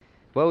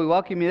Well, we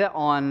welcome you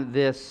on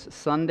this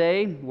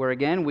Sunday, where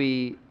again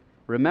we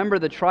remember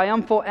the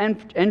triumphal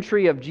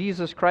entry of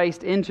Jesus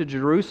Christ into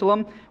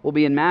Jerusalem. We'll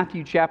be in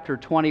Matthew chapter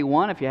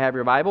 21, if you have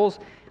your Bibles.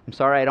 I'm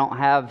sorry I don't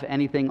have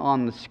anything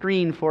on the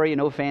screen for you,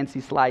 no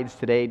fancy slides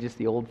today, just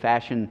the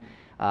old-fashioned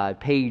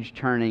page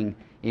turning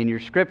in your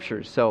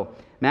scriptures. So,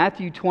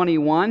 Matthew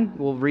 21,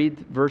 we'll read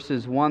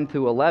verses 1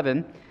 through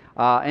 11.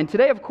 And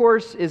today, of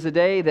course, is a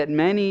day that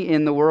many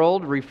in the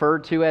world refer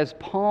to as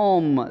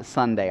Palm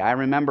Sunday. I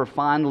remember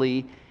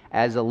fondly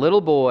as a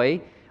little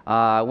boy,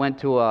 I went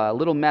to a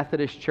little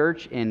Methodist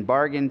church in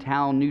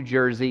Bargaintown, New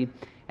Jersey,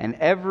 and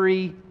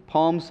every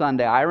Palm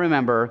Sunday I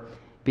remember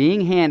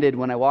being handed,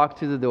 when I walked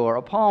through the door,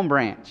 a palm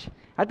branch.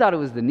 I thought it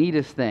was the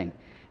neatest thing.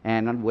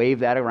 And I'd wave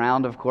that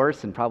around, of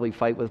course, and probably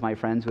fight with my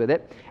friends with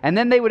it. And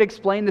then they would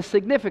explain the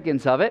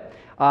significance of it,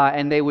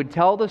 and they would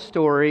tell the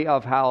story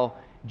of how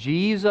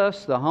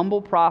Jesus, the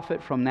humble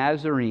prophet from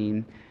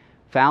Nazarene,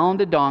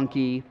 found a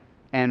donkey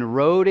and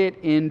rode it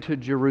into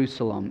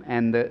Jerusalem.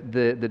 And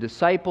the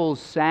disciples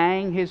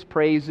sang his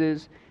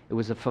praises. It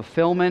was a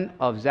fulfillment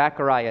of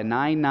Zechariah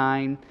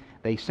 9:9.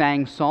 They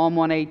sang Psalm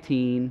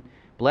 118.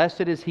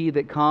 Blessed is he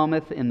that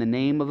cometh in the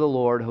name of the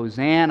Lord.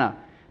 Hosanna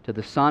to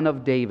the Son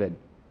of David.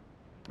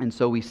 And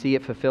so we see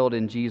it fulfilled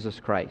in Jesus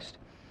Christ.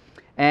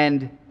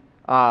 And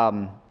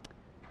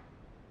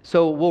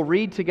so we'll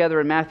read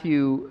together in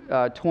Matthew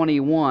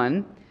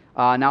 21.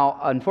 Now,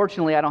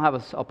 unfortunately, I don't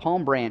have a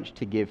palm branch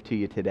to give to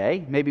you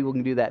today. Maybe we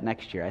can do that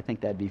next year. I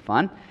think that'd be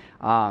fun.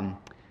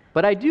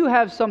 But I do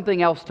have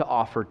something else to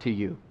offer to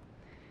you.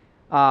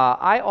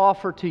 I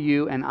offer to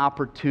you an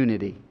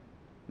opportunity.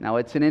 Now,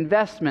 it's an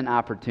investment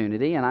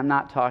opportunity, and I'm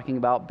not talking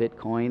about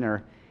Bitcoin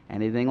or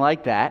anything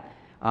like that.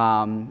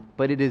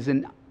 But it is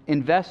an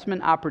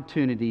investment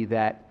opportunity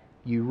that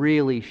you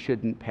really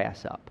shouldn't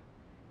pass up.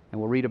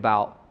 And we'll read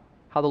about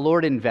how the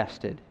Lord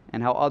invested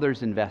and how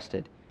others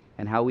invested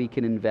and how we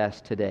can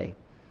invest today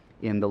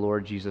in the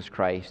Lord Jesus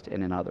Christ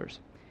and in others.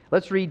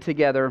 Let's read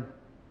together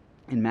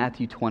in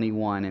Matthew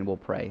 21 and we'll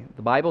pray.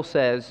 The Bible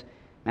says,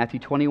 Matthew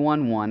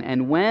 21:1,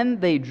 "And when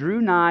they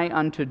drew nigh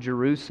unto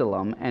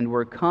Jerusalem and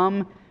were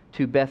come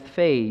to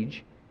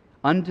Bethphage,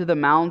 unto the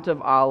Mount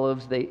of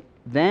Olives, they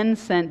then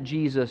sent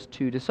Jesus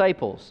 2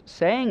 disciples,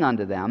 saying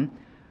unto them,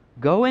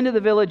 Go into the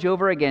village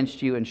over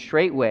against you, and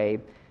straightway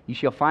ye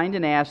shall find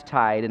an ass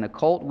tied, and a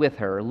colt with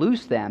her.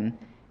 Loose them,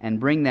 and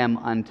bring them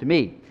unto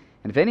me.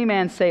 And if any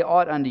man say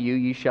aught unto you,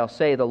 ye shall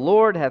say, The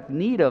Lord hath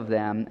need of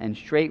them, and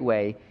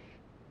straightway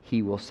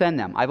he will send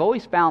them." I've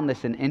always found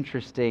this an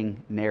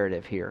interesting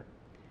narrative here.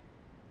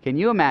 Can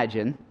you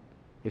imagine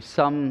if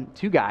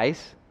two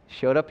guys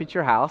showed up at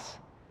your house,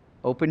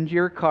 opened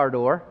your car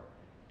door,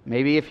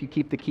 maybe if you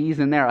keep the keys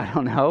in there, I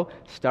don't know,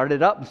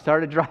 started up and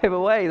started to drive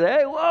away.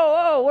 Hey,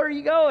 whoa, where are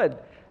you going?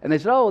 And they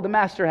said, "Oh, the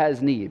master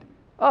has need."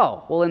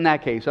 Oh, well, in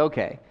that case,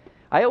 okay.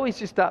 I always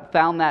just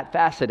found that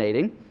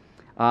fascinating.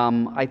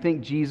 I think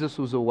Jesus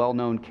was a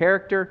well-known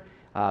character.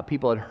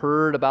 People had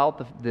heard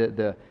about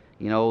the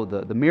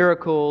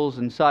miracles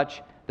and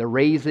such, the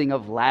raising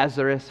of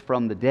Lazarus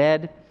from the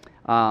dead.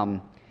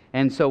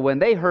 And so when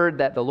they heard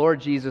that the Lord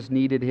Jesus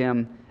needed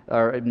the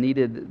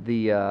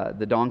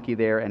donkey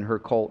there and her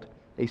colt,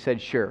 they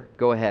said, "Sure,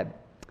 go ahead."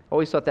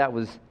 Always thought that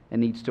was a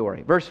neat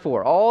story. Verse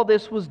 4, "All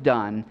this was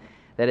done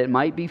that it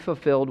might be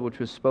fulfilled which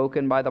was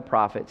spoken by the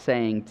prophet,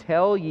 saying,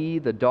 Tell ye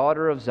the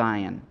daughter of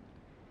Zion,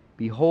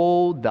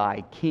 Behold,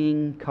 thy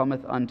king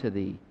cometh unto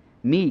thee,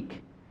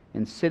 meek,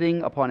 and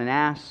sitting upon an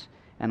ass,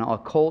 and a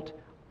colt,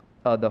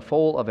 the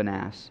foal of an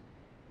ass.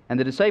 And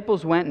the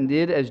disciples went and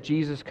did as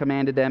Jesus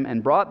commanded them,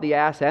 and brought the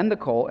ass and the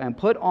colt, and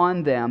put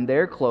on them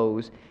their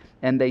clothes,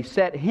 and they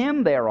set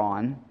him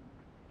thereon.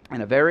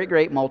 And a very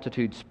great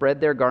multitude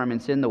spread their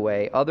garments in the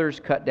way.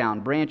 Others cut down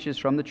branches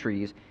from the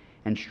trees,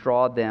 and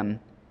strawed them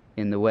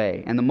in the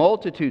way. And the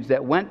multitudes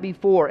that went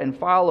before and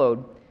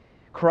followed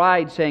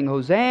cried, saying,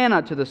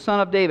 Hosanna to the Son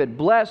of David.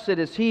 Blessed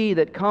is he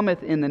that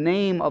cometh in the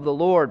name of the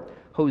Lord.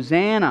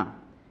 Hosanna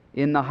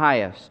in the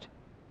highest.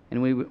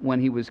 And when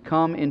he was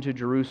come into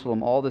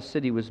Jerusalem, all the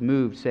city was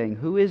moved, saying,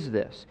 Who is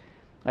this?"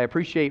 I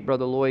appreciate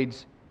Brother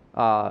Lloyd's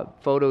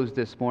photos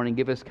this morning.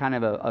 Give us kind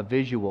of a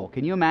visual.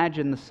 Can you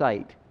imagine the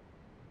sight?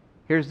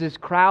 Here's this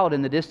crowd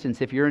in the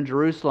distance. If you're in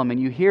Jerusalem and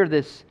you hear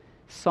this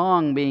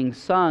song being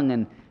sung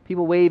and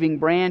people waving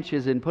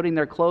branches and putting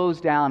their clothes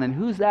down, and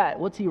who's that?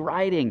 What's he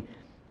riding?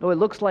 Oh, it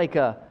looks like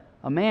a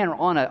man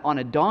on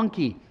a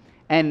donkey.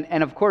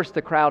 And of course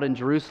the crowd in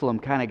Jerusalem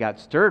kind of got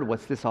stirred.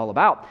 What's this all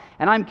about?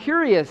 And I'm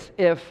curious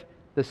if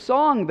the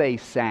song they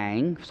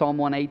sang, Psalm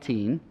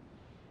 118,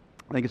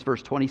 I think it's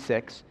verse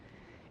 26,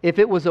 if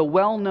it was a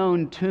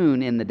well-known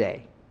tune in the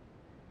day.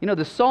 You know,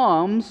 the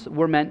Psalms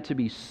were meant to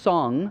be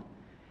sung,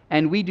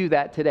 and we do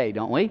that today,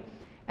 don't we?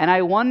 And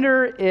I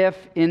wonder if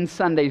in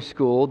Sunday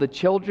school the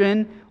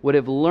children would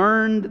have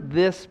learned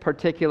this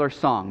particular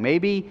song.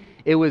 Maybe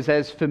it was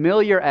as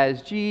familiar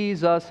as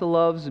Jesus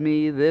loves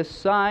me,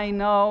 this I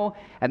know.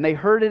 And they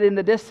heard it in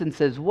the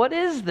distance as, what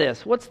is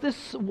this? What's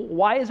this?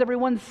 Why is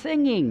everyone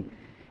singing?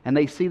 And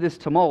they see this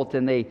tumult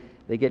and they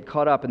get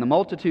caught up. And the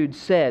multitude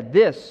said,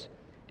 This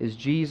is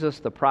Jesus,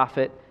 the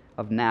prophet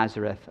of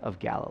Nazareth of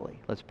Galilee.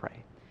 Let's pray.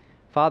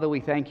 Father,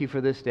 we thank you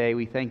for this day.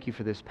 We thank you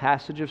for this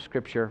passage of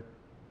Scripture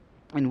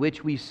in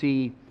which we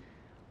see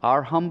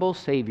our humble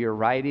Savior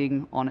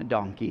riding on a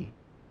donkey,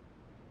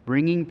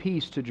 bringing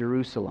peace to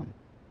Jerusalem,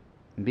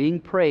 and being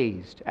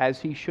praised as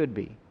he should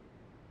be.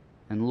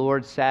 And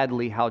Lord,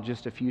 sadly, how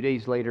just a few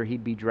days later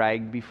he'd be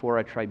dragged before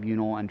a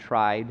tribunal and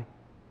tried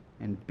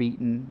and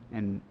beaten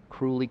and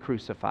cruelly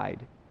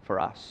crucified for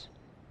us.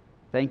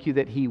 Thank you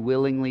that he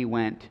willingly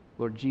went.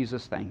 Lord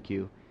Jesus, thank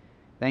you.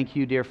 Thank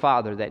you, dear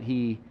Father, that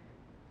he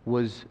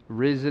was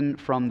risen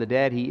from the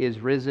dead. He is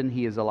risen.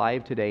 He is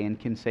alive today and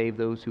can save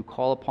those who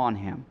call upon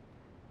him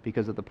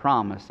because of the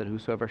promise that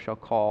whosoever shall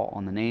call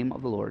on the name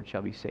of the Lord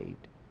shall be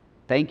saved.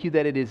 Thank you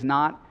that it is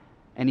not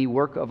any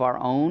work of our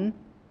own.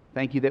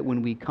 Thank you that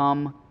when we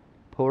come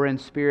poor in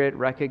spirit,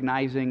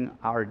 recognizing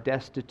our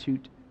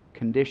destitute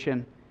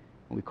condition,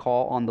 we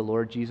call on the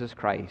Lord Jesus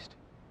Christ,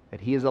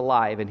 that he is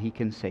alive and he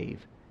can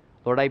save.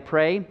 Lord, I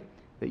pray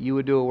that you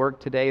would do a work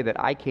today that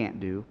I can't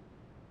do,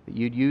 that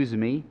you'd use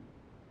me,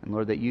 and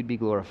Lord, that you'd be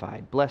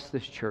glorified. Bless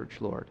this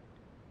church, Lord.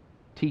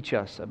 Teach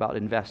us about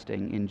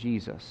investing in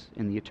Jesus,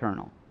 in the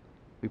eternal.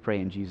 We pray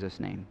in Jesus'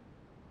 name.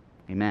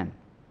 Amen.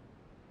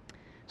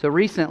 So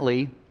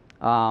recently,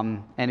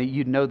 and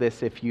you'd know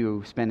this if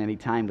you spend any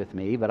time with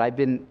me, but I've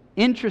been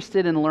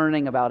interested in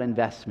learning about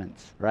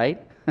investments,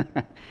 right?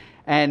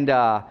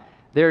 And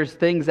there's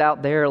things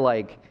out there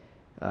like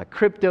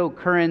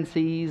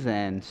cryptocurrencies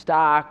and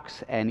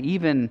stocks and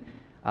even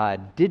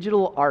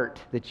digital art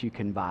that you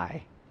can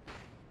buy.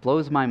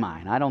 Blows my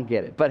mind. I don't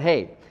get it. But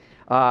hey,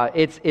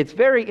 it's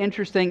very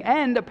interesting,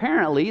 and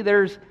apparently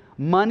there's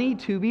money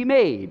to be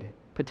made,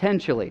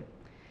 potentially.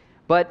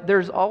 But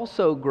there's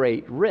also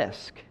great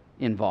risk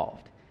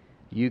involved.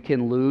 You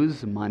can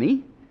lose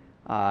money.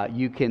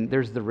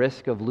 There's the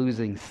risk of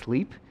losing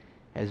sleep,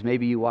 as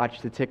maybe you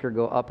watch the ticker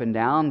go up and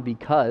down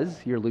because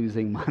you're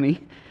losing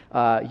money.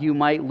 You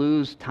might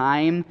lose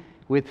time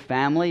with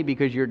family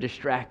because you're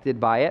distracted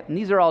by it. And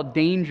these are all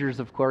dangers,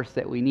 of course,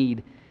 that we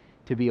need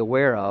to be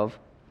aware of.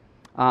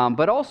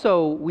 But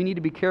also, we need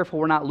to be careful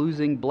we're not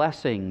losing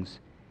blessings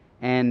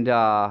and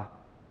God's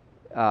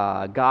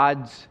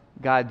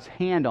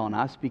hand on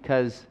us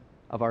because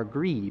of our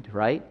greed,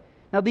 right?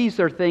 Now, these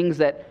are things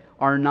that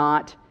are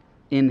not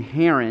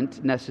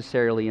inherent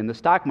necessarily in the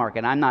stock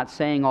market. I'm not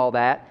saying all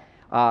that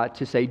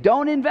to say,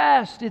 don't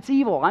invest, it's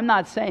evil. I'm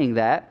not saying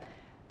that.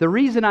 The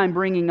reason I'm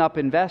bringing up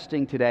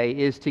investing today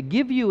is to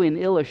give you an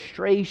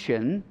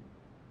illustration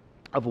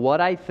of what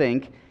I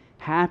think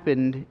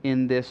happened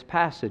in this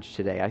passage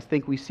today. I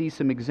think we see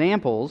some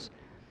examples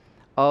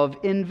of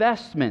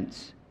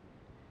investments.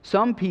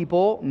 Some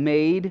people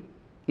made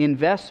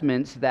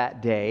investments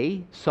that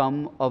day.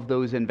 Some of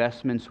those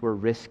investments were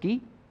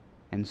risky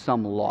and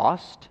some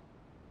lost.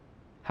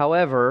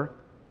 However,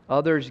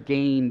 others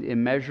gained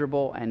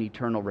immeasurable and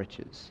eternal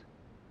riches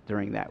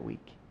during that week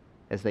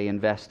as they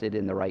invested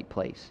in the right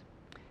place.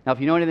 Now, if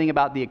you know anything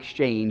about the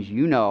exchange,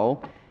 you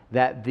know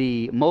that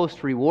the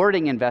most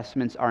rewarding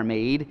investments are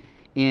made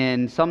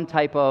in some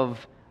type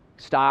of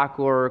stock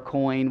or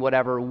coin,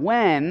 whatever,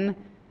 when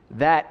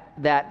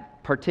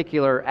that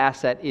particular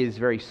asset is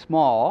very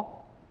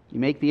small. You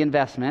make the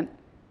investment,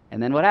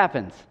 and then what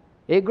happens?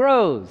 It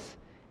grows,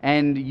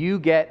 and you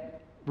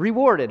get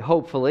rewarded,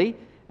 hopefully,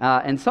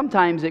 and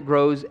sometimes it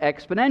grows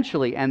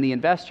exponentially, and the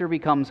investor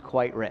becomes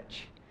quite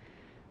rich.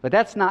 But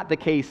that's not the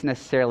case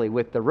necessarily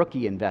with the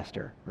rookie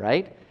investor,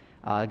 right?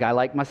 A guy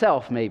like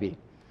myself, maybe.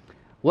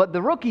 What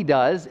the rookie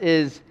does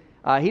is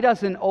he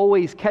doesn't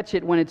always catch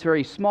it when it's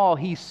very small.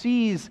 He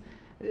sees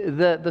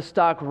the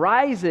stock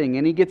rising,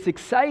 and he gets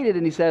excited,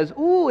 and he says,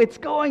 ooh, it's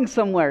going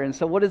somewhere. And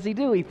so what does he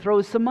do? He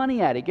throws some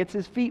money at it, gets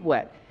his feet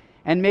wet,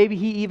 and maybe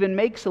he even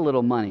makes a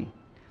little money.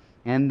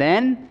 And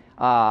then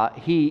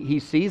he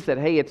sees that,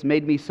 hey, it's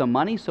made me some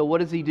money, so what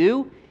does he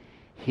do?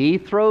 He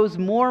throws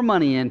more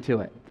money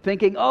into it,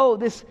 thinking, oh,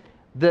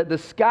 the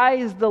sky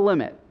is the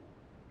limit.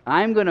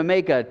 I'm going to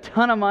make a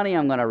ton of money,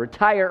 I'm going to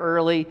retire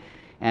early,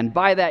 and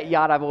buy that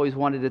yacht I've always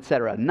wanted,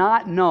 etc.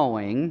 Not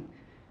knowing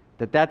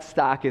that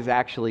stock is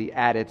actually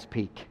at its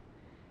peak.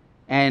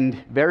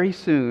 And very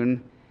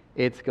soon,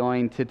 it's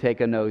going to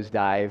take a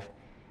nosedive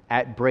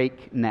at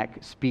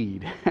breakneck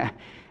speed.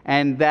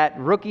 And that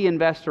rookie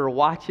investor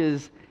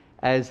watches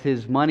as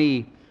his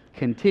money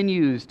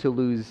continues to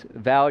lose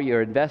value,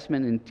 or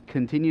investment and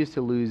continues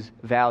to lose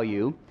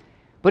value.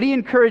 But he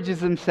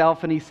encourages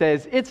himself and he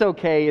says, it's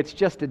okay, it's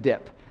just a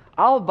dip.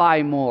 I'll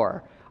buy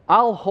more.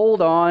 I'll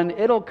hold on,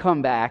 it'll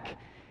come back.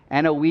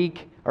 And a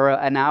week or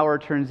an hour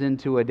turns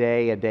into a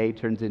day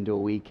turns into a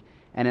week.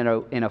 And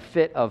in a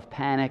fit of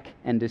panic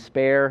and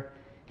despair,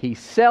 he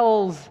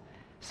sells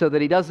so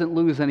that he doesn't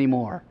lose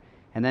anymore.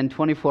 And then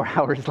 24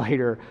 hours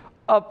later,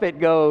 up it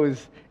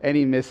goes, and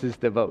he misses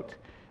the boat.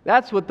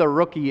 That's what the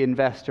rookie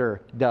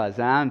investor does.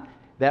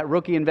 That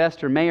rookie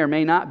investor may or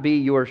may not be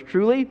yours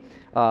truly,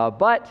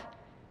 but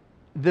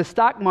the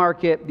stock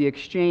market, the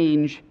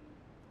exchange,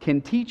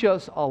 can teach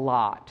us a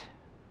lot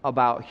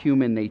about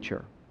human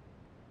nature.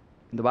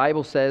 The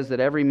Bible says that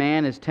every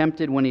man is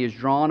tempted when he is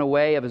drawn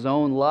away of his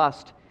own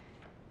lust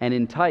and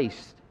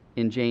enticed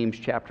in James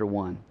chapter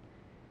 1.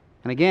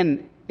 And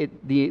again,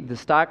 the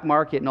stock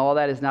market and all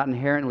that is not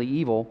inherently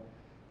evil,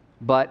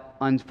 but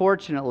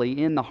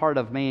unfortunately in the heart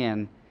of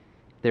man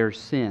there's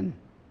sin.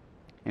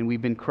 And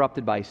we've been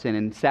corrupted by sin.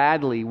 And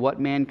sadly, what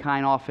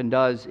mankind often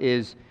does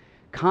is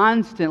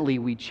constantly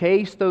we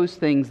chase those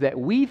things that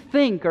we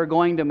think are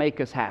going to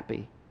make us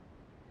happy.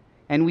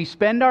 And we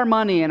spend our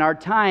money and our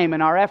time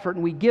and our effort,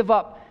 and we give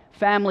up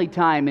family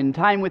time and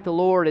time with the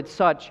Lord and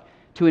such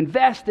to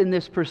invest in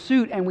this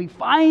pursuit, and we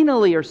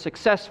finally are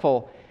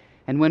successful.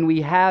 And when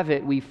we have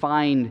it, we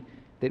find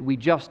that we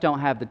just don't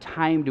have the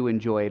time to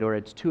enjoy it, or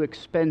it's too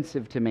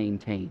expensive to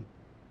maintain.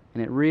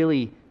 And it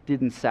really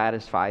didn't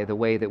satisfy the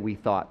way that we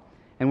thought.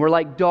 And we're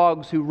like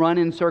dogs who run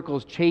in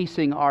circles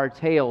chasing our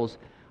tails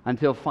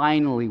until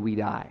finally we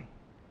die.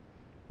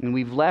 And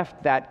we've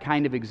left that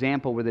kind of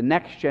example where the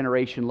next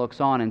generation looks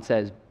on and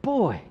says,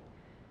 boy,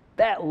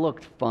 that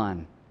looked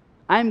fun.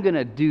 I'm going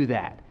to do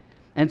that.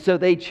 And so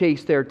they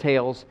chase their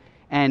tails,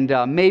 and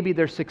maybe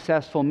they're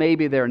successful,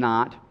 maybe they're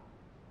not.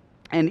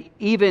 And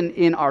even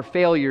in our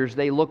failures,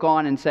 they look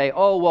on and say,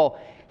 oh, well,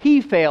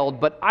 he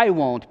failed, but I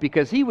won't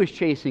because he was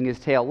chasing his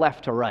tail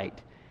left to right.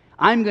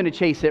 I'm going to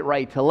chase it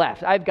right to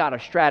left. I've got a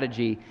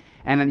strategy,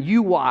 and then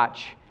you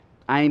watch,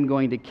 I'm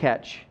going to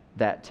catch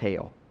that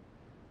tail.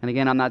 And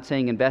again, I'm not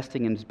saying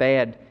investing is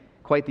bad.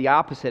 Quite the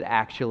opposite,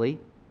 actually,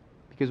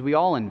 because we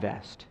all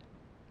invest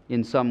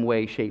in some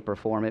way, shape, or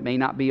form. It may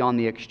not be on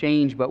the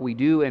exchange, but we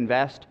do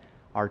invest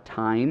our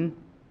time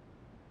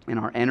and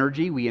our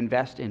energy. We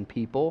invest in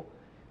people.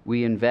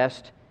 We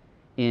invest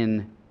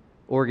in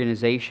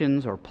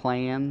organizations or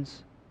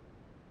plans.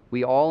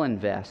 We all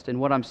invest. And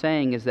what I'm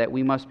saying is that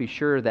we must be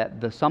sure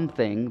that the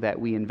something that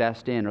we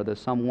invest in or the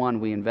someone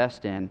we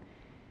invest in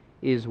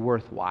is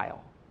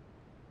worthwhile.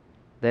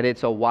 That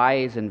it's a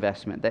wise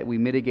investment, that we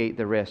mitigate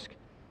the risk,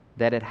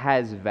 that it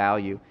has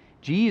value.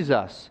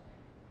 Jesus,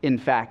 in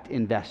fact,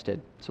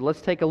 invested. So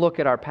let's take a look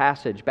at our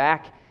passage.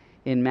 Back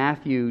in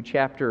Matthew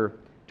chapter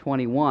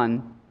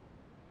 21,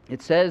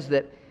 it says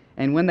that,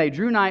 and when they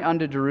drew nigh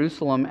unto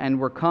Jerusalem and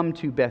were come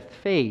to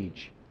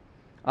Bethphage,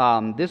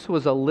 this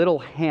was a little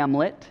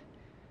hamlet,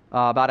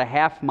 about a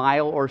half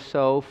mile or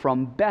so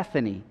from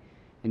Bethany.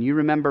 And you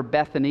remember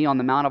Bethany on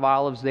the Mount of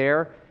Olives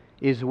there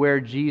is where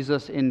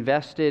Jesus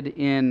invested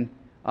in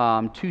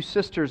two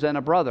sisters and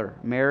a brother,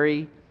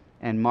 Mary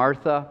and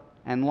Martha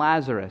and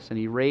Lazarus. And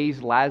he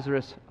raised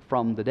Lazarus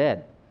from the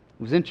dead.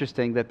 It was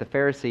interesting that the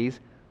Pharisees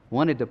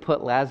wanted to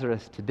put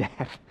Lazarus to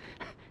death.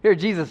 Here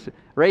Jesus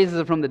raises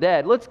him from the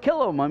dead. Let's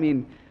kill him. I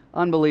mean,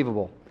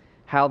 unbelievable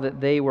how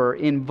that they were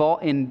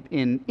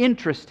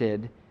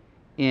interested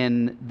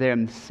in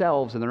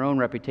themselves and their own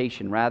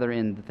reputation rather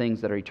in the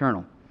things that are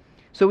eternal.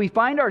 So we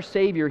find our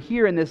Savior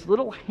here in this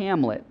little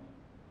hamlet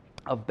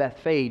of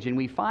Bethphage, and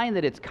we find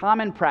that it's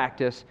common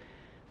practice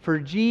for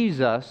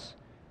Jesus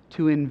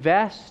to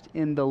invest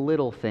in the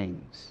little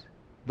things,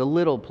 the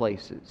little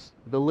places,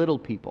 the little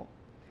people.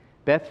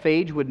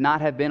 Bethphage would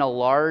not have been a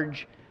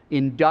large,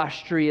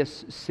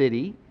 industrious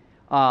city.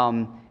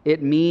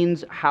 It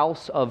means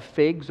house of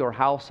figs or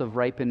house of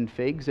ripened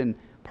figs, and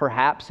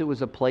perhaps it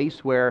was a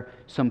place where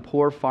some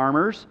poor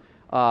farmers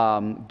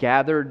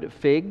gathered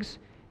figs,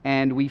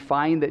 and we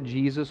find that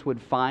Jesus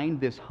would find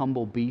this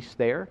humble beast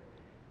there.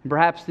 And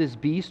perhaps this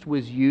beast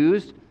was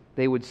used.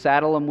 They would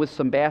saddle him with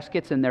some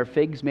baskets, and their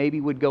figs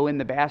maybe would go in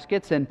the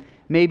baskets, and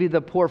maybe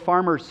the poor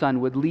farmer's son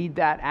would lead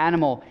that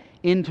animal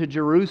into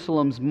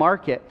Jerusalem's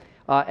market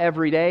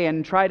every day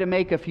and try to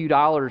make a few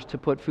dollars to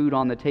put food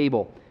on the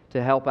table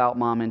to help out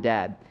mom and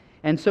dad.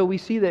 And so we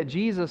see that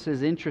Jesus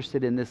is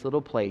interested in this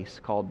little place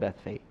called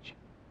Bethphage,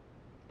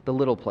 the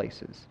little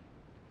places.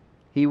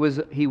 He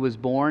was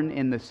born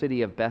in the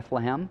city of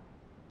Bethlehem,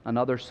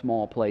 another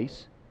small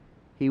place.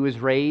 He was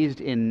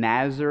raised in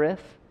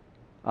Nazareth,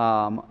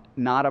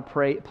 not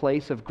a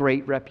place of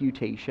great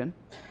reputation.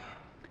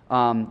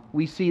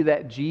 We see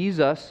that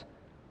Jesus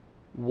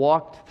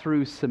walked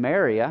through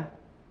Samaria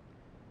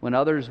when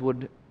others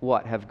would,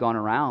 have gone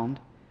around,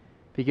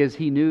 because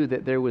he knew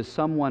that there was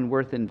someone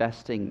worth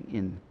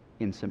investing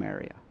in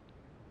Samaria.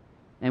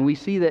 And we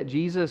see that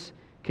Jesus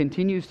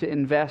continues to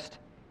invest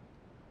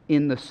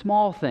in the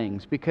small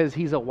things because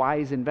he's a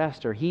wise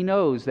investor. He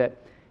knows that,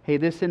 hey,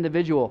 this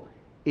individual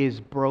is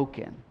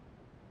broken,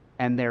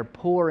 and they're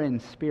poor in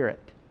spirit,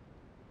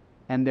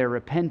 and they're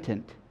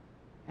repentant,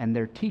 and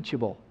they're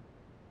teachable,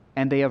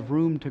 and they have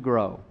room to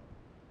grow.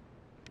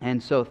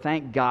 And so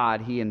thank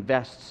God he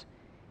invests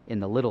in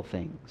the little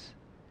things.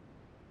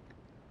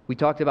 We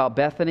talked about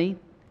Bethany.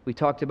 We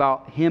talked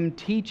about him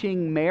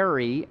teaching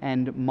Mary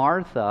and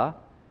Martha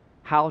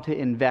how to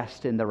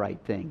invest in the right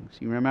things.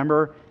 You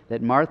remember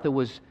that Martha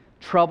was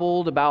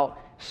troubled about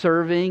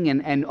serving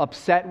and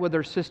upset with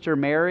her sister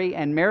Mary,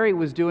 and Mary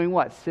was doing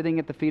what? Sitting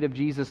at the feet of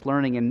Jesus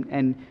learning,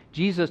 and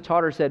Jesus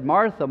taught her, said,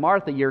 Martha,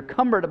 Martha, you're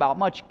cumbered about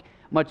much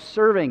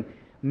serving.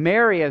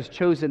 Mary has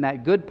chosen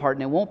that good part,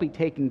 and it won't be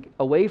taken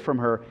away from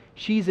her.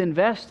 She's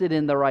invested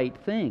in the right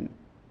thing.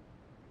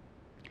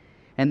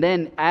 And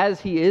then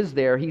as he is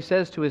there, he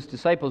says to his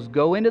disciples,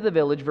 "Go into the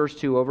village," verse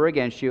 2, "over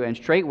against you, and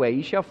straightway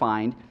ye shall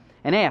find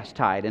an ass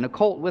tied, and a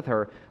colt with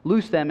her.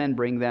 Loose them and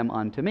bring them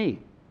unto me."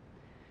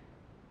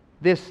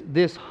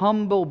 This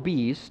humble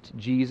beast,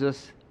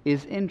 Jesus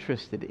is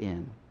interested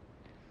in.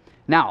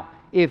 Now,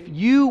 if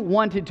you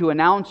wanted to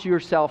announce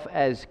yourself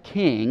as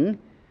king,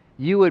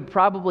 you would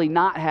probably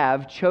not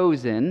have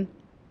chosen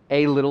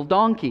a little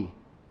donkey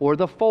or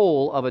the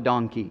foal of a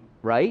donkey,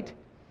 right?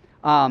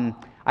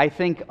 I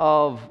think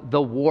of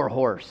the war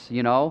horse,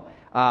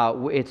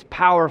 it's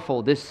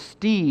powerful, this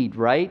steed,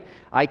 right?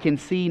 I can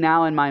see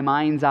now in my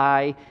mind's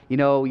eye,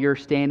 you're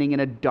standing in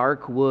a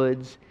dark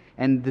woods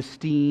and the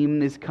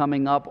steam is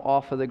coming up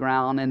off of the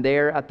ground, and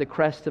there at the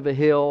crest of a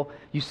hill,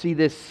 you see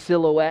this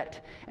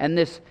silhouette, and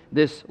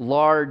this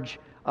large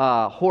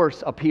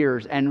horse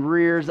appears and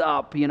rears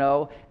up,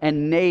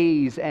 and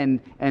neighs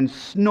and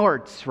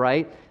snorts,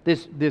 right?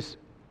 This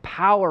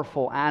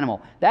powerful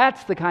animal.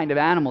 That's the kind of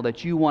animal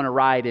that you want to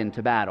ride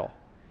into battle.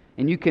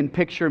 And you can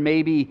picture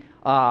maybe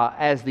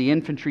as the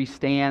infantry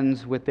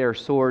stands with their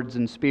swords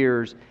and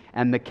spears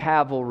and the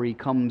cavalry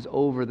comes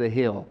over the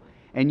hill,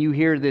 and you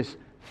hear this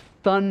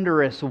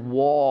thunderous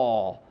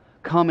wall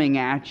coming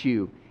at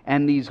you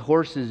and these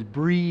horses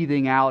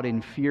breathing out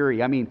in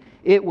fury. I mean,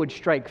 it would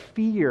strike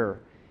fear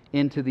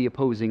into the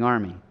opposing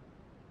army.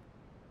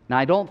 Now,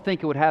 I don't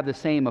think it would have the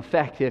same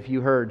effect if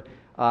you heard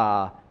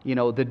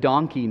the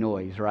donkey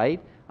noise, right?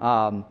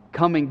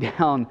 Coming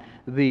down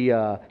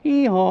the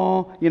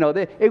hee-haw.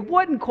 It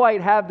wouldn't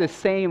quite have the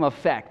same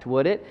effect,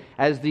 would it,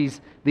 as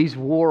these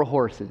war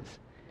horses.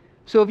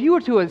 So if you were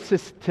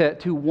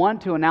to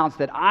want to announce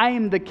that I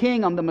am the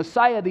King, I'm the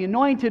Messiah, the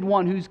Anointed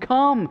One who's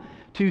come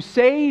to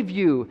save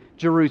you,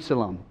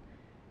 Jerusalem,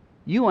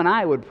 you and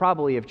I would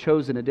probably have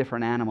chosen a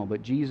different animal,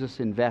 but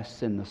Jesus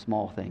invests in the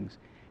small things,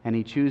 and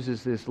He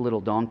chooses this little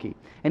donkey.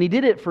 And He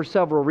did it for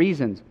several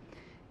reasons.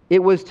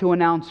 It was to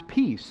announce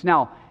peace.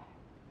 Now,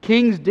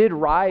 kings did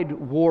ride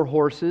war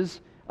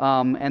horses,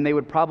 and they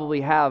would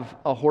probably have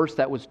a horse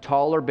that was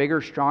taller,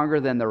 bigger, stronger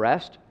than the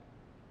rest,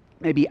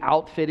 maybe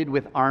outfitted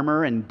with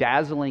armor and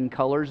dazzling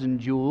colors and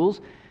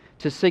jewels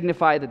to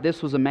signify that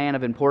this was a man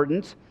of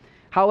importance.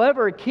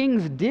 However,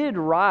 kings did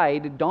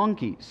ride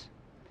donkeys,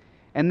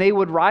 and they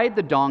would ride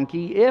the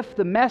donkey if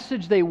the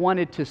message they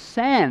wanted to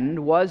send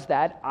was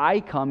that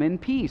I come in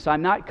peace.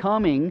 I'm not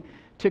coming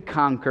to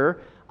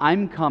conquer.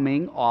 I'm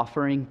coming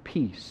offering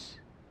peace.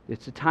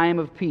 It's a time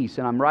of peace,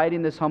 and I'm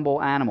riding this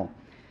humble animal.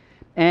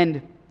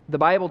 And the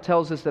Bible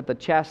tells us that the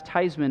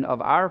chastisement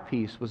of our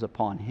peace was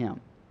upon Him.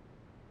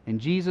 And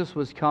Jesus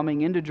was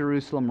coming into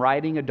Jerusalem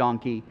riding a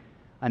donkey,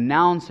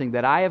 announcing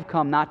that I have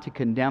come not to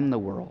condemn the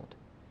world,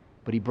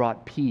 but He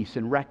brought peace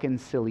and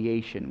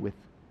reconciliation with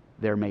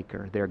their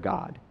Maker, their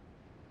God.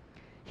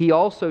 He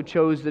also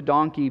chose the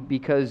donkey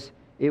because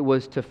it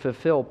was to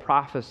fulfill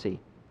prophecy.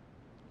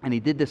 And He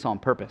did this on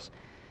purpose.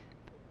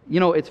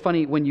 It's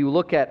funny when you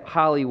look at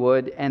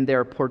Hollywood and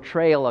their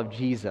portrayal of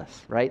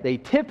Jesus, right? They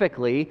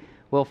typically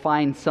will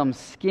find some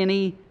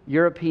skinny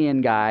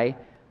European guy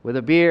with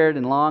a beard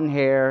and long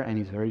hair, and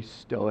he's very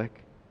stoic.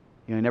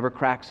 He never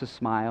cracks a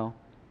smile,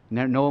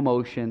 no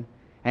emotion,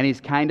 and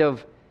he's kind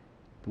of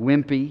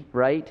wimpy,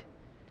 right?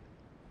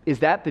 Is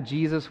that the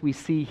Jesus we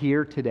see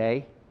here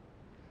today?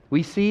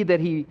 We see that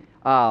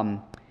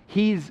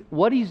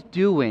what he's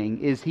doing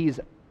is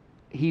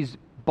he's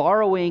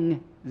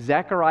borrowing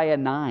Zechariah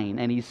 9,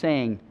 and he's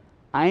saying,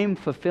 I am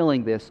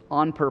fulfilling this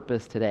on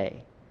purpose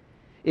today.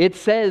 It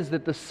says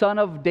that the Son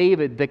of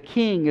David, the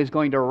King, is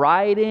going to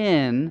ride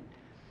in,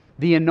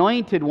 the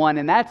Anointed One,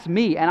 and that's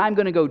me, and I'm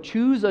going to go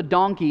choose a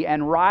donkey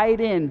and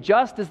ride in,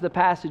 just as the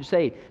passage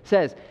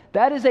says.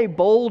 That is a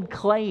bold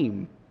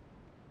claim,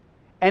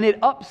 and it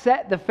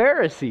upset the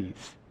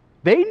Pharisees.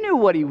 They knew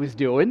what He was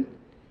doing.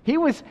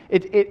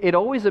 It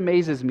always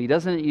amazes me,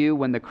 doesn't it you,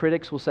 when the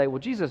critics will say, well,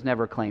 Jesus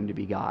never claimed to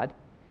be God.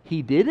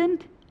 He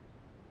didn't?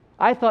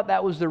 I thought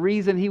that was the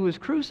reason He was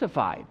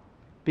crucified,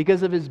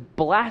 because of His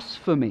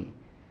blasphemy,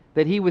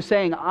 that He was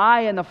saying,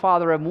 I and the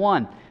Father have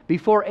one.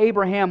 Before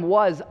Abraham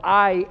was,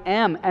 I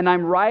am, and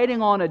I'm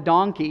riding on a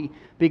donkey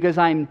because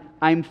I'm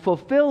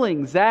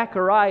fulfilling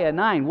Zechariah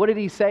 9. What did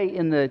he say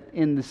in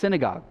the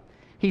synagogue?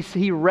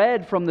 He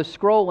read from the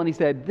scroll and he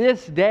said,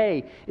 this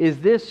day is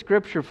this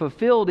scripture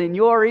fulfilled in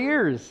your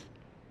ears.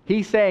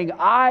 He's saying,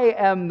 I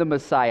am the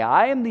Messiah.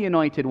 I am the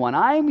Anointed One.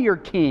 I am your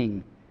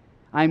King.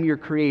 I'm your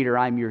Creator.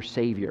 I'm your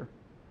Savior.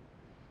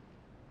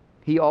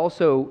 He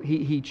also,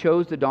 he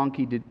chose the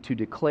donkey to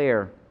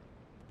declare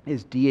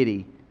His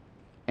deity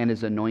and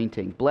His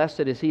anointing.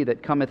 Blessed is he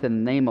that cometh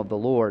in the name of the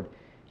Lord.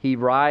 He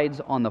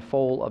rides on the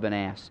foal of an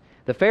ass.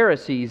 The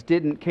Pharisees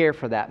didn't care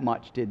for that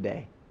much, did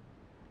they?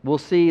 We'll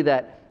see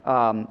that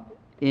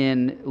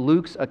in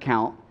Luke's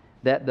account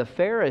that the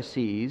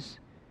Pharisees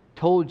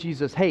told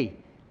Jesus, hey,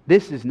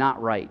 this is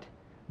not right.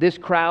 This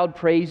crowd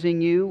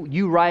praising you,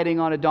 you riding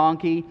on a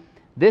donkey,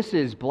 this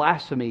is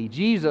blasphemy.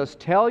 Jesus,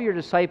 tell your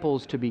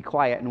disciples to be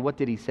quiet. And what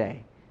did He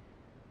say?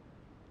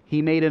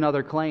 He made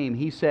another claim.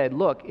 He said,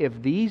 look,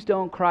 if these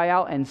don't cry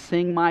out and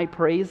sing my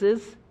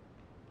praises,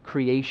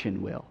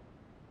 creation will.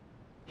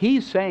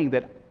 He's saying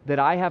that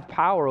I have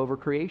power over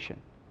creation.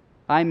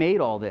 I made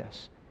all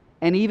this.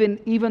 And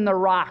even the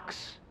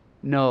rocks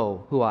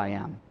know who I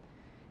am.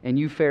 And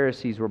you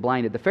Pharisees were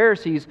blinded. The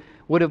Pharisees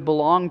would have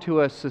belonged to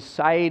a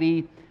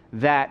society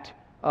that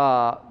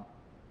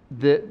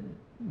the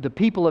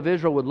people of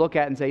Israel would look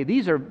at and say,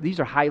 these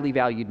are highly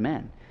valued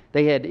men.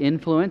 They had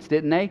influence,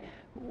 didn't they?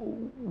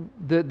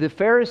 The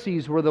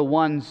Pharisees were the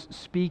ones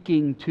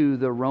speaking to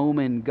the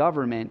Roman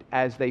government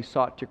as they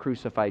sought to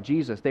crucify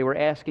Jesus. They were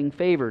asking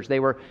favors. They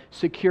were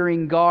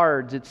securing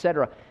guards,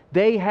 etc.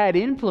 They had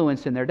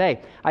influence in their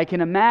day. I can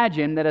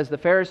imagine that as the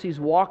Pharisees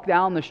walked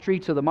down the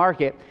streets of the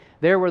market,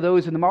 there were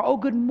those in the market. Oh,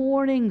 good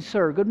morning,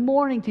 sir. Good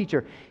morning,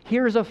 teacher.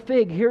 Here's a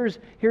fig. Here's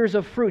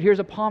a fruit. Here's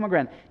a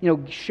pomegranate.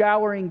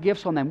 Showering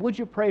gifts on them. Would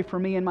you pray for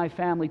me and my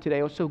family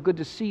today? Oh, so good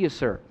to see you,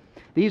 sir.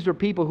 These were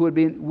people who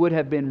would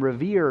have been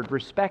revered,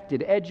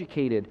 respected,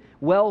 educated,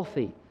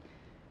 wealthy.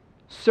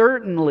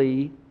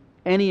 Certainly,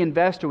 any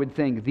investor would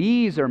think,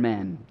 these are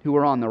men who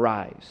are on the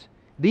rise.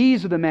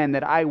 These are the men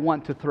that I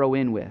want to throw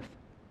in with.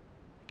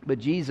 But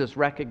Jesus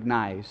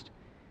recognized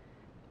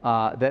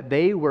that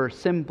they were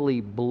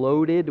simply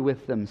bloated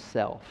with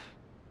themselves.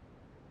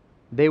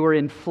 They were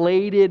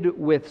inflated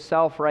with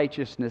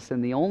self-righteousness,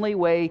 and the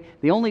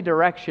only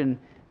direction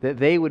that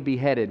they would be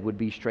headed would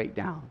be straight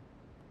down.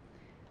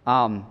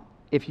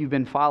 If you've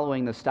been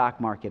following the stock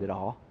market at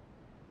all,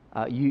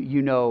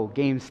 you know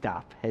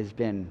GameStop has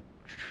been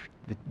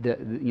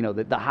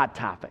the hot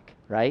topic,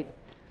 right?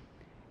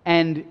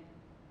 And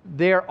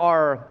there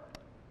are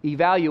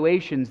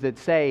evaluations that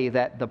say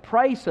that the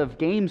price of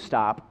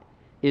GameStop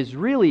is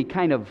really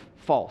kind of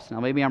false. Now,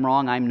 maybe I'm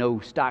wrong. I'm no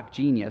stock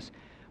genius.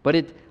 But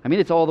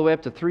it's all the way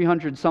up to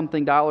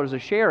 $300-something a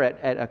share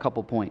at a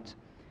couple points.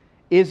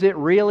 Is it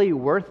really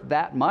worth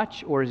that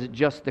much, or is it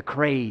just the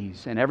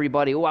craze and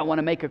everybody, I want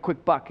to make a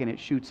quick buck, and it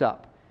shoots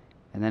up?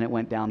 And then it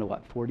went down to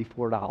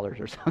 $44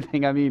 or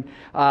something.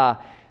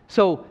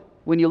 So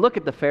when you look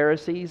at the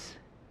Pharisees,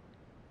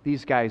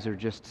 these guys are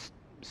just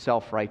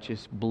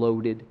self-righteous,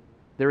 bloated.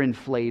 They're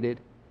inflated.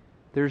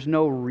 There's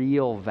no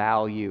real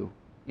value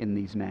in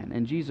these men.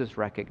 And Jesus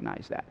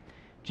recognized that.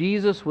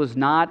 Jesus was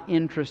not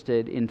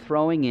interested in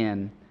throwing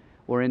in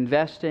or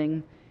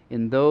investing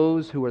in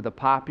those who were the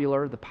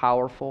popular, the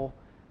powerful,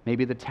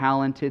 maybe the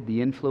talented,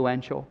 the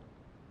influential.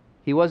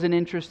 He wasn't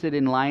interested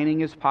in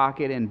lining his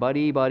pocket and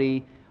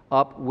buddy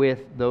up with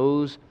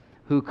those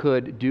who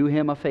could do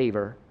him a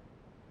favor.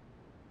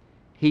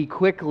 He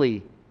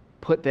quickly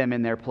put them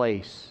in their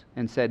place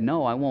and said,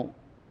 no, I won't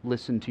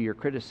listen to your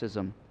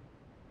criticism.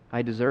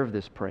 I deserve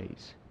this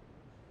praise.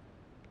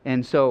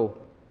 And so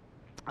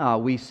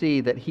we see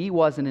that he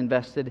wasn't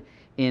interested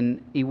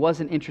in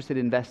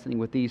investing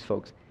with these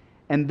folks.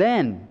 And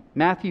then,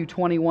 Matthew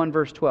 21,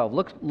 verse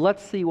 12.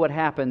 Let's see what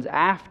happens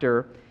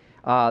after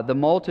the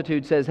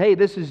multitude says, hey,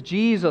 this is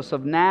Jesus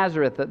of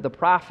Nazareth, the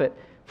prophet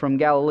from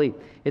Galilee.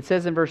 It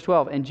says in verse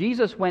 12, and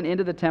Jesus went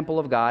into the temple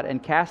of God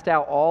and cast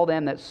out all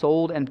them that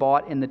sold and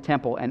bought in the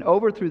temple, and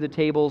overthrew the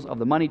tables of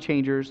the money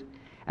changers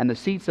and the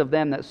seats of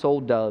them that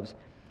sold doves,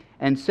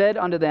 and said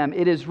unto them,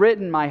 it is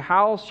written, my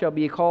house shall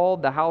be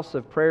called the house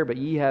of prayer, but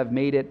ye have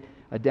made it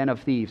a den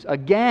of thieves.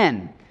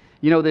 Again,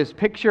 this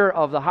picture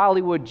of the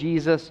Hollywood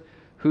Jesus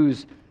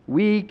who's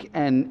weak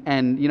and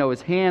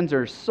his hands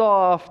are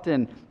soft.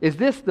 And is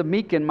this the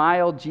meek and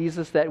mild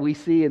Jesus that we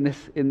see in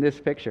this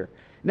picture?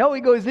 No,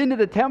 he goes into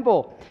the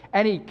temple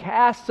and he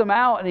casts them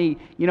out. And he,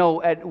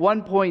 at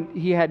one point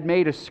he had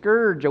made a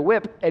scourge, a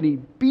whip, and he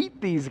beat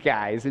these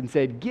guys and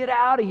said, get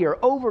out of here,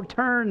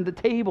 overturn the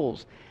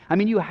tables.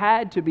 You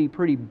had to be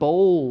pretty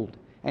bold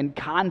and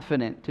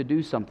confident to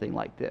do something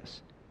like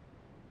this.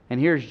 And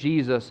here's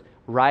Jesus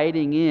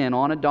riding in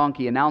on a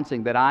donkey,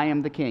 announcing that I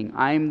am the King,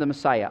 I am the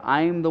Messiah,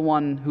 I am the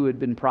one who had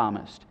been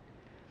promised.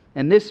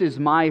 And this is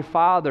my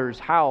Father's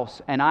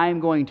house, and I am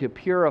going to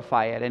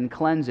purify it and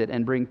cleanse it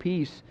and bring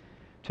peace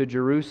to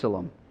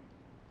Jerusalem.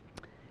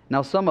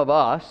 Now, some of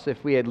us,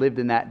 if we had lived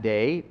in that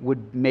day,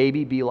 would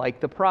maybe be like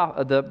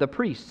the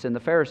priests and the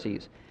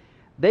Pharisees.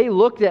 They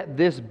looked at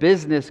this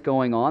business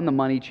going on, the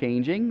money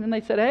changing, and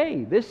they said,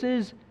 hey, this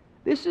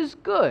is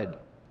good.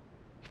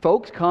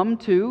 Folks come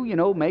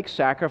to, make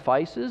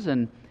sacrifices,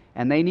 and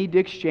they need to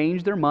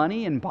exchange their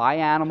money and buy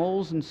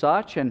animals and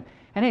such. And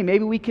hey,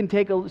 maybe we can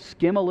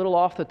skim a little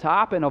off the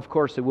top, and of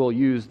course we'll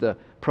use the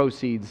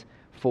proceeds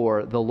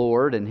for the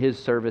Lord and His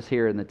service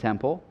here in the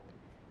temple.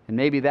 And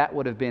maybe that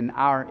would have been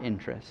our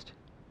interest.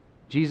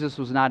 Jesus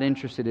was not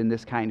interested in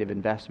this kind of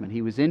investment.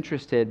 He was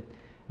interested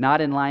not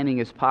in lining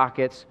his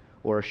pockets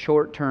or a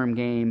short-term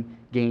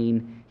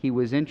gain. He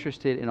was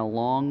interested in a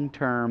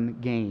long-term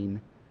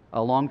gain,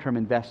 a long-term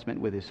investment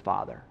with his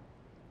Father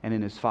and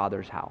in his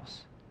Father's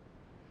house.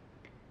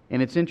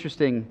 And it's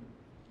interesting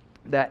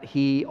that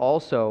he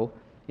also,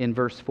 in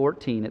verse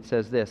 14, it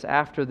says this,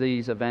 after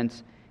these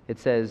events, it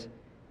says,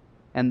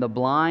 and the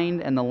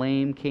blind and the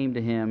lame came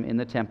to him in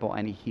the temple,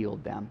 and he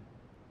healed them.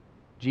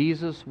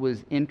 Jesus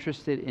was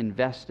interested in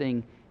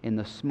investing in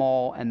the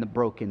small and the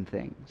broken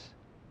things.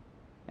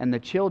 And the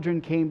children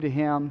came to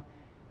him,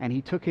 and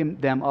he took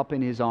them up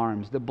in his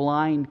arms. The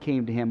blind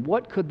came to him.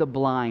 What could the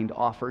blind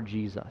offer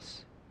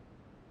Jesus?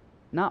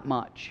 Not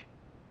much.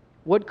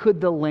 What could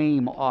the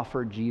lame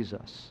offer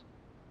Jesus?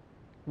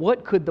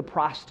 What could the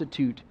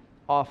prostitute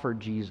offer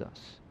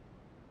Jesus?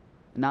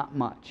 Not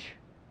much.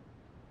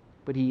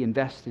 But he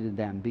invested in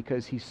them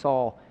because he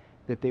saw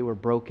that they were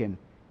broken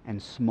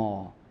and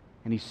small.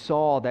 And he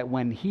saw that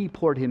when he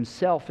poured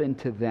himself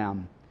into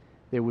them,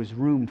 there was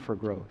room for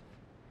growth.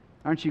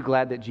 Aren't you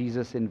glad that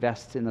Jesus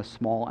invests in the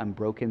small and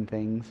broken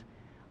things?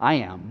 I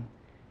am.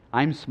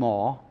 I'm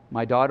small.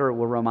 My daughter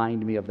will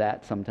remind me of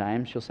that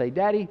sometimes. She'll say,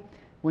 Daddy,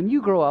 when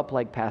you grow up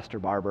like Pastor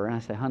Barber, and I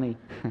say, honey,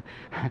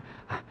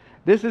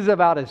 this is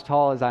about as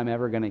tall as I'm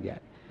ever going to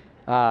get.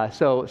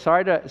 So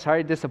sorry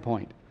to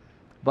disappoint.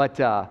 But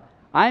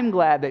I'm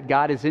glad that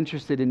God is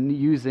interested in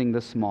using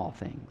the small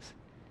things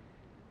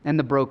and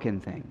the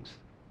broken things.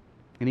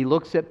 And he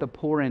looks at the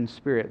poor in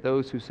spirit,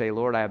 those who say,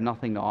 Lord, I have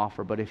nothing to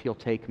offer, but if you'll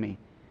take me,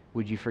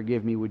 would you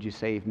forgive me? Would you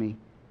save me?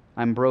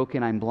 I'm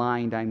broken, I'm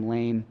blind, I'm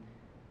lame,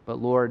 but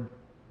Lord,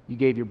 you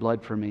gave your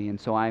blood for me, and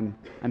so I'm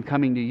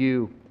coming to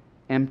you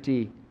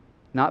empty,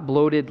 not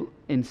bloated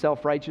in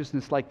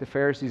self-righteousness like the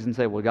Pharisees and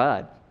say, well,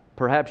 God,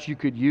 perhaps you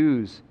could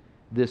use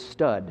this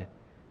stud.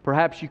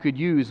 Perhaps you could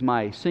use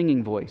my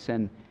singing voice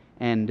and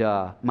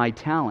my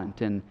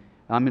talent, and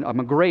I'm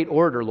a great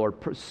orator, Lord.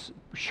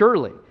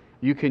 Surely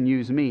you can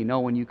use me.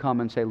 No, when you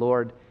come and say,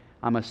 Lord,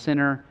 I'm a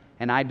sinner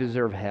and I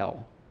deserve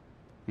hell.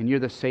 And you're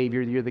the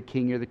Savior, you're the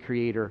King, you're the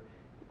Creator.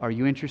 Are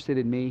you interested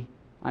in me?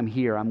 I'm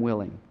here, I'm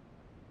willing.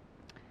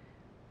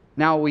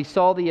 Now, we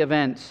saw the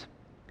events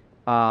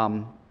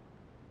on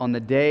the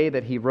day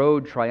that he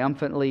rode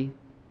triumphantly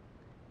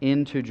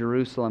into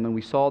Jerusalem, and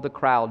we saw the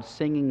crowd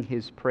singing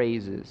his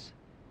praises.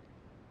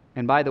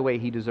 And by the way,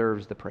 he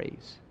deserves the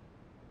praise.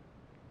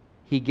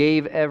 He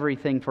gave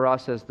everything for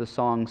us, as the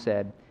song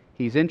said.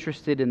 He's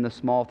interested in the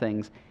small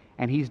things,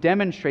 and he's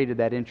demonstrated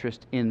that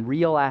interest in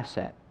real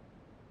asset,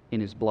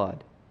 in his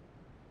blood.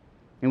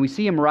 And we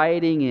see him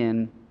riding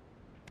in,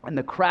 and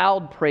the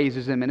crowd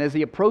praises him. And as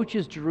he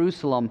approaches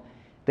Jerusalem,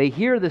 they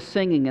hear the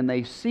singing, and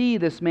they see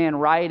this man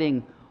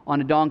riding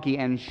on a donkey,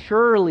 and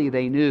surely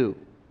they knew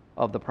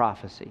of the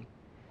prophecy.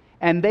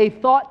 And they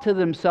thought to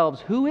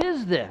themselves, who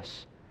is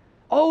this?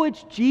 Oh,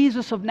 it's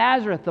Jesus of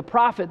Nazareth, the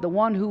prophet, the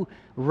one who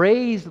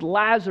raised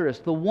Lazarus,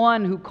 the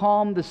one who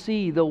calmed the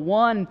sea, the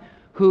one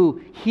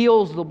who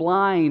heals the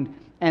blind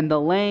and the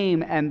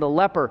lame and the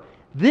leper.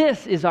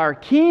 This is our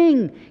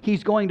king.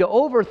 He's going to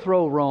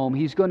overthrow Rome.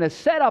 He's going to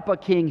set up a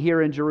king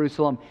here in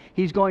Jerusalem.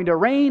 He's going to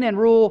reign and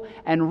rule,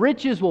 and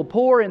riches will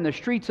pour in the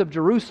streets of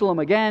Jerusalem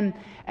again,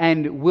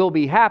 and we'll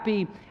be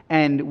happy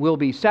and we'll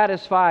be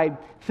satisfied.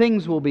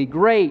 Things will be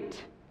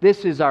great.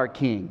 This is our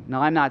king.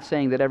 Now, I'm not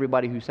saying that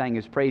everybody who sang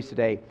his praise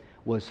today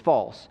was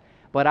false,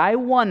 but I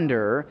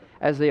wonder,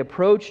 as they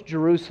approached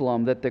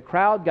Jerusalem, that the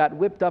crowd got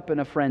whipped up in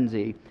a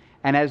frenzy,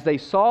 and as they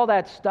saw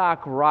that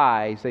stock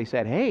rise, they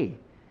said, hey,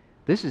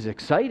 this is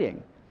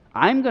exciting.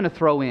 I'm going to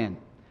throw in.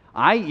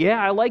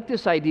 I like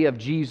this idea of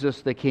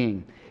Jesus the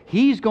King.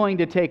 He's going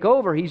to take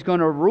over. He's going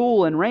to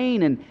rule and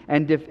reign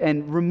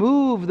and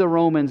remove the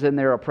Romans and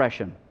their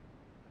oppression.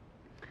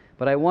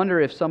 But I wonder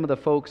if some of the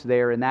folks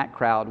there in that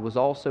crowd was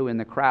also in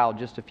the crowd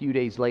just a few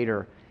days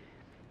later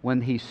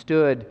when he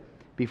stood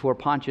before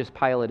Pontius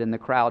Pilate and the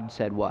crowd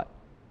said what?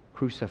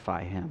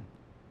 Crucify him.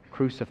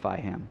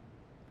 Crucify him.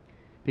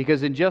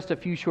 Because in just a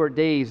few short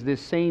days,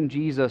 this same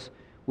Jesus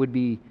would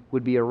be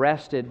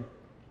arrested,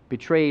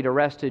 betrayed,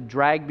 arrested,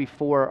 dragged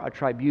before a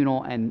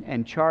tribunal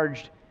and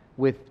charged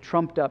with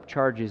trumped up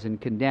charges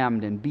and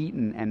condemned and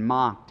beaten and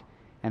mocked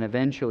and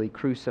eventually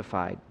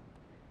crucified.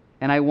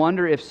 And I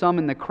wonder if some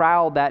in the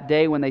crowd that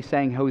day when they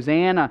sang,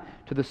 Hosanna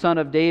to the Son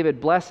of David,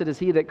 blessed is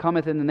he that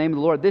cometh in the name of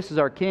the Lord, this is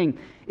our King,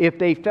 if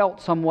they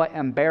felt somewhat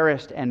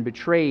embarrassed and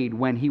betrayed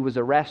when he was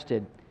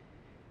arrested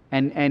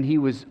and he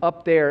was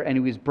up there and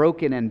he was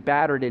broken and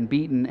battered and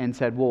beaten and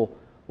said, well,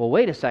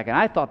 wait a second,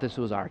 I thought this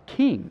was our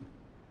king.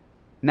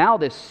 Now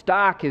this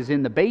stock is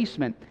in the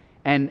basement,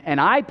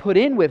 and I put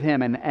in with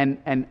him,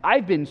 and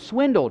I've been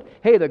swindled.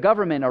 Hey, the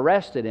government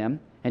arrested him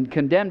and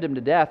condemned him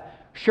to death.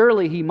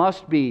 Surely he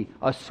must be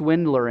a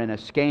swindler and a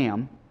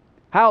scam.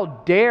 How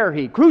dare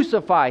he?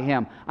 Crucify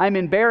him. I'm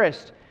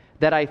embarrassed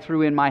that I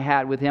threw in my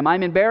hat with him.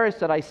 I'm embarrassed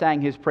that I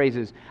sang his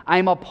praises.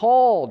 I'm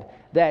appalled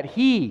that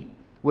he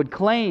would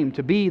claim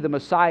to be the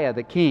Messiah,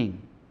 the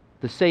King,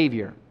 the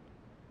Savior.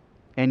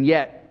 And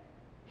yet,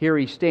 here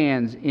he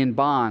stands in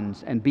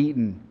bonds and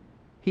beaten.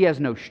 He has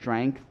no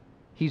strength.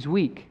 He's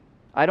weak.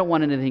 I don't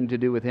want anything to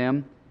do with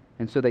him.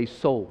 And so they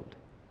sold,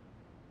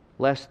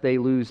 lest they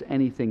lose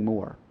anything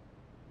more.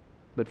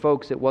 But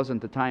folks, it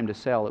wasn't the time to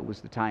sell, it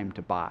was the time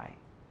to buy.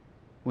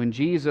 When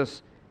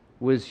Jesus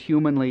was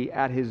humanly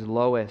at his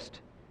lowest,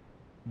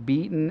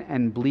 beaten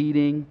and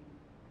bleeding,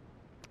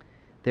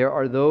 there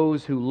are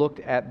those who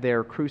looked at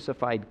their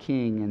crucified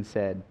king and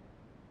said,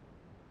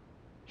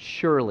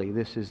 surely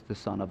this is the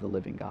Son of the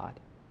living God.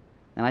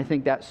 And I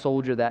think that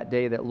soldier that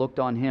day that looked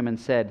on him and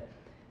said,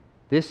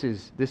 this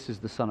is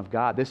the Son of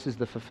God. This is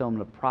the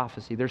fulfillment of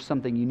prophecy. There's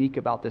something unique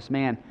about this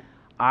man.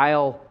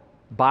 I'll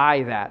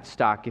buy that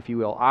stock, if you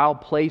will. I'll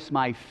place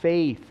my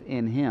faith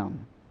in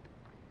Him.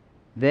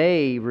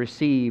 They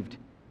received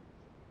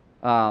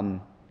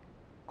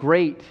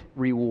great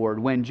reward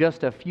when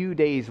just a few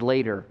days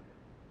later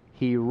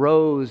He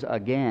rose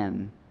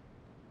again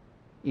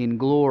in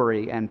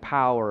glory and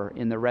power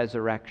in the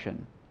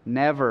resurrection,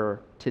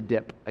 never to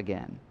dip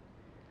again.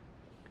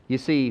 You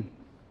see,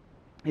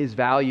 His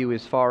value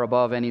is far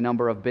above any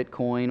number of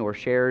Bitcoin or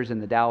shares in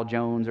the Dow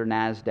Jones or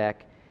NASDAQ.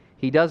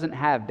 He doesn't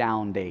have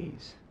down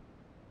days.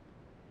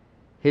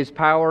 His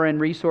power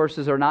and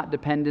resources are not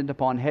dependent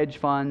upon hedge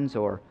funds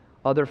or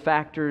other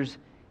factors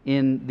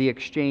in the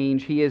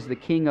exchange. He is the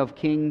King of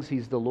Kings.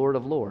 He's the Lord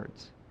of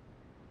Lords.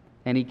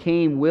 And He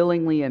came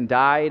willingly and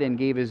died and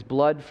gave His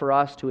blood for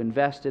us to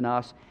invest in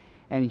us.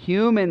 And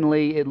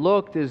humanly, it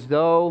looked as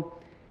though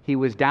He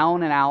was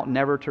down and out,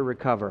 never to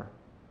recover.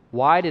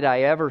 Why did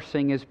I ever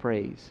sing His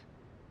praise?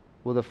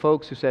 Well, the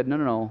folks who said,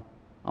 no,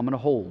 I'm going to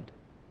hold.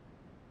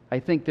 I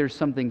think there's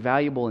something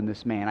valuable in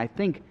this man. I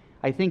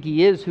think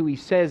he is who he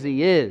says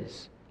he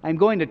is. I'm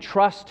going to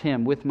trust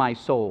him with my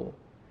soul.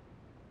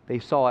 They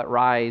saw it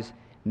rise,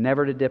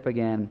 never to dip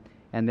again,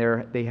 and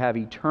they have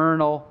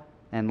eternal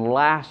and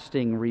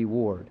lasting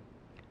reward.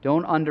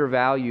 Don't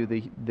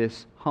undervalue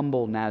this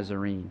humble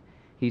Nazarene.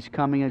 He's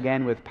coming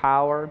again with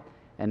power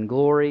and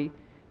glory.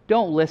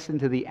 Don't listen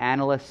to the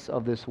analysts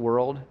of this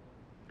world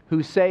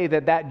who say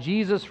that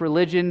Jesus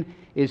religion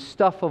is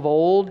stuff of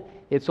old.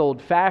 It's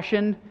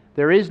old-fashioned.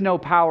 There is no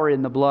power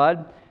in the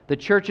blood. The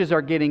churches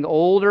are getting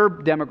older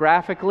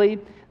demographically.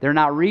 They're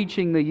not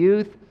reaching the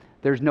youth.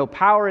 There's no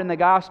power in the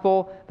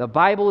gospel. The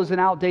Bible is an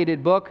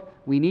outdated book.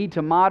 We need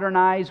to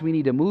modernize. We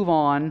need to move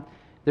on.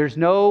 There's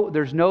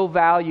no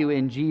value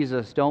in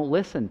Jesus. Don't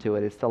listen to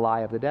it. It's the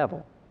lie of the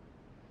devil.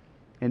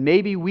 And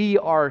maybe we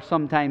are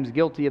sometimes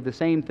guilty of the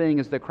same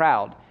thing as the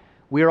crowd.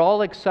 We're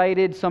all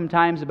excited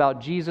sometimes about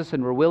Jesus,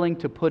 and we're willing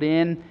to put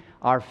in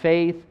our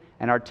faith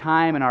and our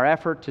time and our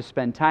effort to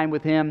spend time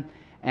with Him.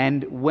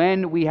 And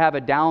when we have a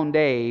down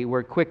day,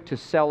 we're quick to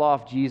sell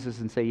off Jesus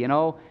and say,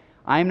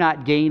 I'm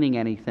not gaining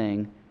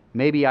anything.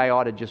 Maybe I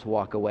ought to just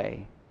walk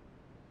away.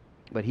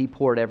 But He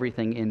poured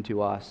everything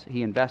into us.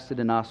 He invested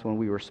in us when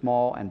we were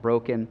small and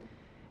broken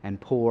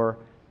and poor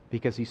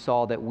because He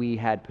saw that we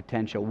had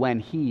potential when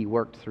He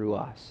worked through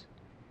us.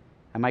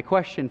 And my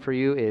question for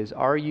you is,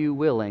 are you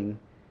willing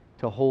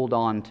to hold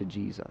on to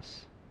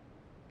Jesus?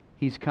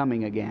 He's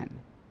coming again.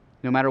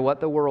 No matter what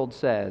the world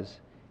says,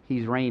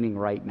 He's reigning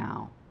right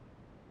now.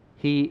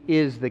 He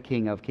is the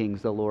King of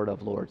Kings, the Lord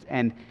of Lords.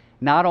 And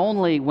not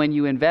only when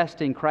you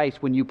invest in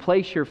Christ, when you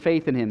place your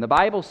faith in Him, the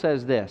Bible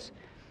says this.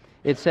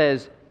 It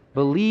says,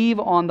 believe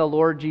on the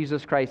Lord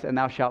Jesus Christ and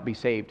thou shalt be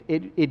saved.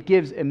 It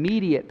gives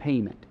immediate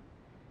payment.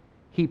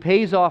 He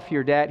pays off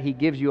your debt. He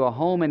gives you a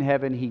home in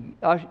heaven.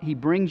 He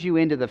brings you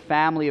into the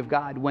family of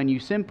God when you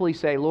simply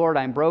say, Lord,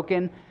 I'm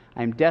broken,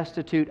 I'm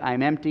destitute,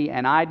 I'm empty,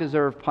 and I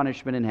deserve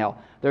punishment in hell.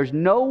 There's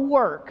no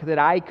work that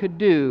I could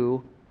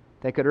do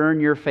that could earn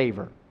your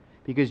favor,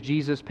 because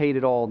Jesus paid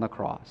it all on the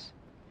cross.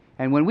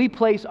 And when we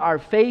place our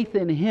faith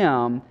in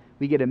Him,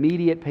 we get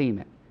immediate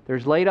payment.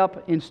 There's laid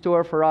up in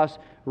store for us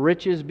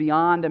riches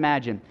beyond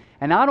imagine.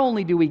 And not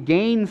only do we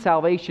gain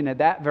salvation at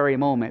that very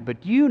moment,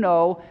 but do you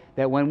know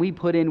that when we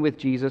put in with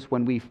Jesus,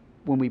 when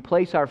we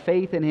place our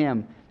faith in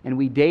Him, and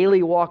we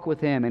daily walk with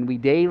Him, and we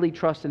daily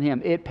trust in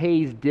Him, it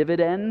pays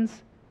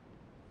dividends.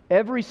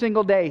 Every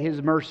single day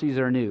His mercies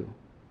are new.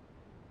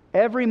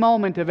 Every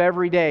moment of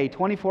every day,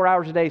 24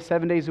 hours a day,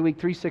 7 days a week,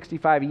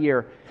 365 a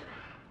year,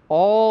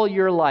 all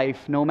your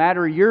life, no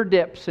matter your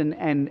dips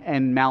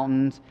and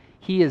mountains,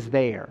 He is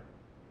there.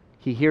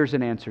 He hears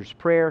and answers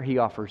prayer. He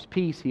offers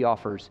peace. He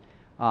offers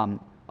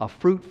a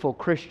fruitful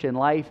Christian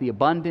life, the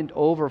abundant,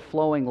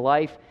 overflowing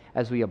life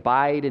as we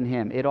abide in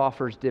Him. It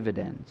offers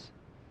dividends.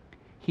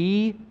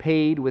 He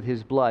paid with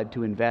His blood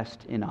to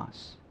invest in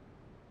us.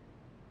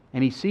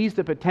 And He sees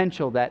the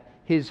potential that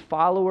His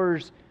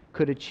followers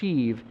could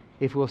achieve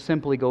if we'll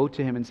simply go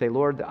to Him and say,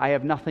 Lord, I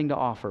have nothing to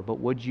offer, but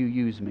would you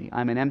use me?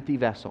 I'm an empty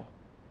vessel.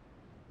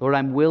 Lord,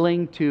 I'm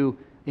willing to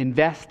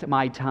invest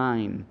my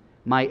time,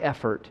 my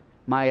effort,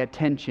 my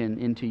attention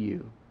into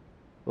you.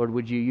 Lord,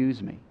 would you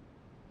use me?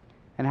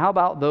 And how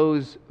about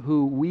those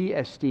who we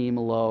esteem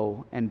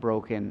low and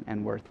broken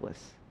and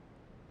worthless?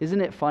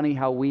 Isn't it funny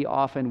how we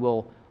often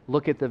will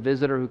look at the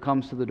visitor who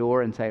comes to the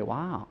door and say,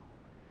 wow,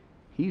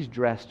 he's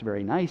dressed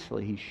very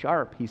nicely, he's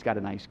sharp, he's got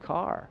a nice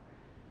car.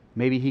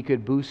 Maybe he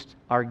could boost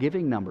our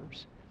giving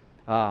numbers.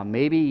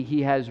 Maybe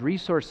he has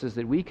resources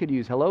that we could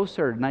use. Hello,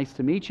 sir, nice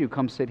to meet you.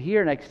 Come sit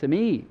here next to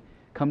me.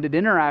 Come to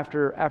dinner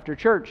after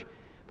church.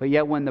 But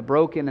yet when the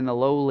broken and the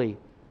lowly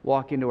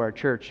walk into our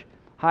church,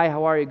 hi,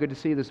 how are you? Good to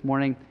see you this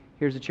morning.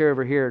 Here's a chair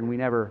over here, and we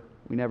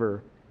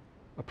never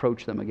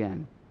approach them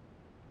again.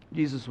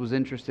 Jesus was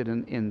interested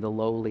in the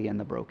lowly and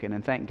the broken,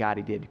 and thank God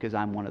He did, because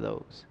I'm one of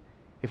those.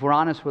 If we're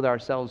honest with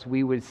ourselves,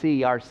 we would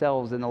see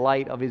ourselves in the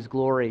light of His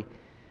glory,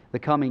 the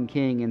coming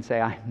King, and say,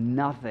 I'm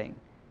nothing.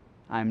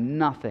 I'm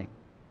nothing.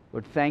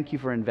 Lord, thank you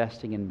for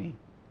investing in me.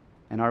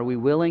 And are we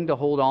willing to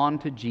hold on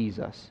to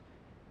Jesus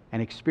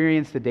and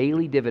experience the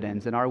daily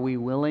dividends? And are we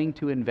willing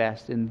to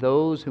invest in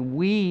those whom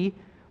we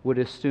would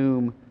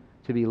assume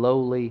to be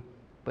lowly,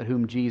 but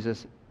whom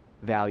Jesus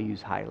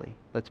values highly?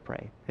 Let's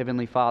pray.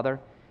 Heavenly Father,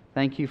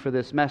 thank you for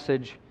this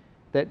message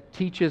that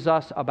teaches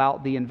us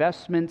about the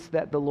investments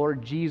that the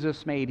Lord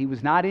Jesus made. He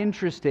was not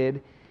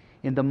interested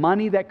in the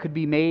money that could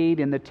be made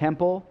in the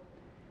temple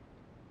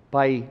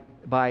by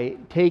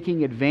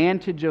taking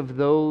advantage of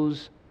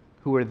those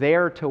who were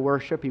there to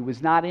worship. He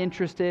was not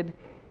interested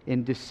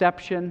in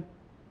deception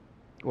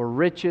or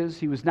riches.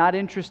 He was not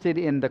interested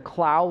in the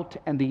clout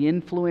and the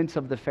influence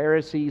of the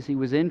Pharisees. He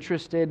was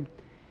interested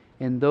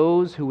in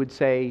those who would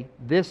say,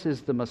 "This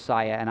is the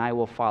Messiah, and I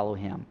will follow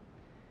him."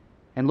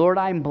 And Lord,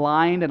 I'm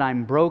blind and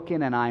I'm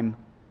broken and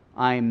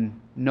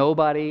I'm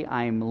nobody,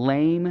 I'm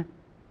lame.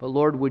 But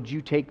Lord, would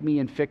you take me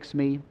and fix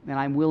me? And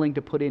I'm willing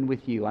to put in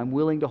with you. I'm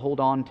willing to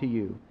hold on to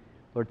you.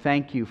 Lord,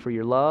 thank you for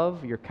your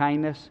love, your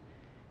kindness.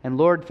 And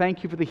Lord,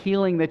 thank you for the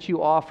healing that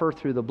you offer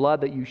through the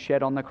blood that you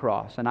shed on the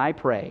cross. And I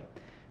pray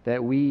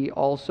that we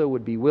also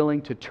would be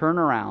willing to turn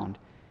around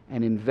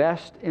and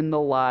invest in the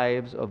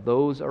lives of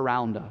those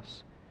around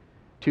us,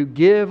 to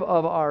give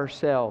of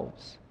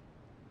ourselves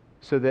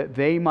so that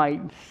they might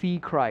see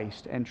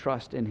Christ and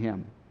trust in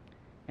him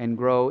and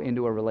grow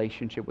into a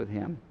relationship with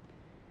him.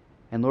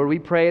 And Lord, we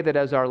pray that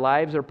as our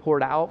lives are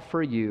poured out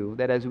for you,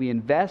 that as we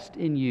invest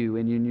in you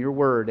and in your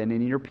word and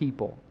in your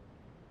people,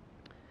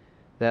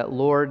 that,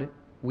 Lord,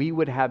 we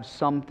would have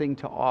something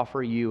to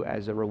offer you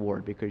as a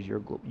reward because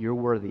you're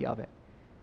worthy of it.